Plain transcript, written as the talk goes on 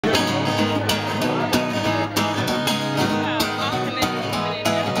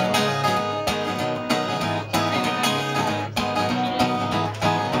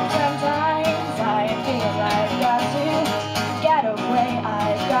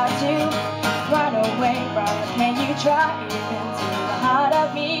drive into the heart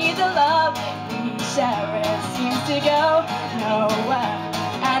of me. The love we share, it seems to go nowhere,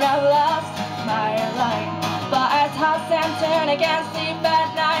 and I've lost my life. But I toss and turn, I can't sleep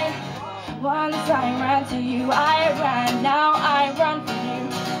at night. Once I ran to you, I ran, now I run from you.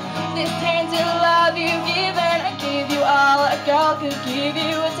 This tainted love you've given, I give you all a girl could give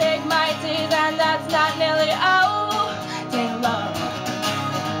you. Take my tears and that's not nearly all. Tainted love,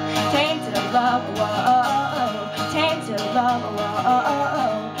 tainted love, whoa. Tainted love,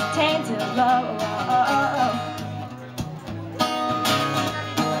 whoa. Tainted love, whoa.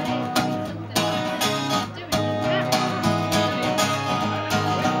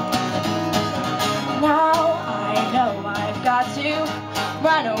 Now I know I've got to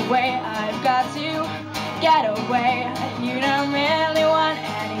run away, I've got to get away. You don't really want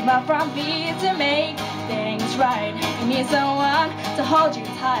any more from me to make things right. You need someone to hold you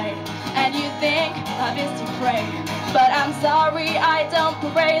tight, and you think love is to pray. But I'm sorry, I don't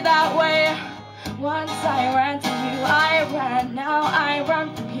pray that way. Once I ran to you, I ran, now I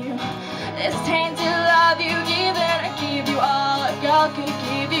run from you. This tainted love you given, I give you all a girl could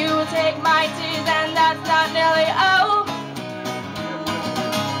give you. Take my tears and that's not nearly all.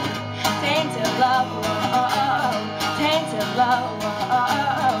 Tainted love, whoa. Tainted love,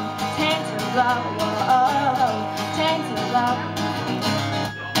 whoa. Tainted love, whoa. Tainted love.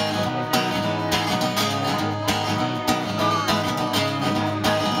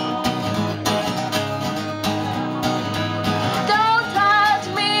 Don't touch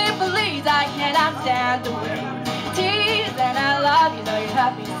me, please, I cannot stand the way you tease, and I love you, though you're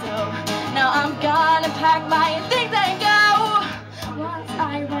happy so. Now I'm gonna pack my things and go. Once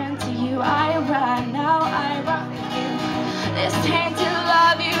I ran to you, I ran, now I run with you. This tainted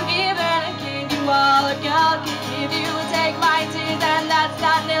love you given, I give you all a girl could give you. Take my tears and that's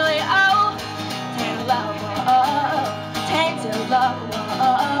not nearly all. Tainted love, whoa. Tainted love,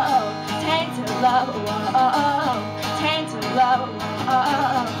 whoa. Tainted love, whoa. Tainted love,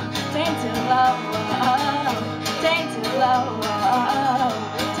 whoa. Tainted love.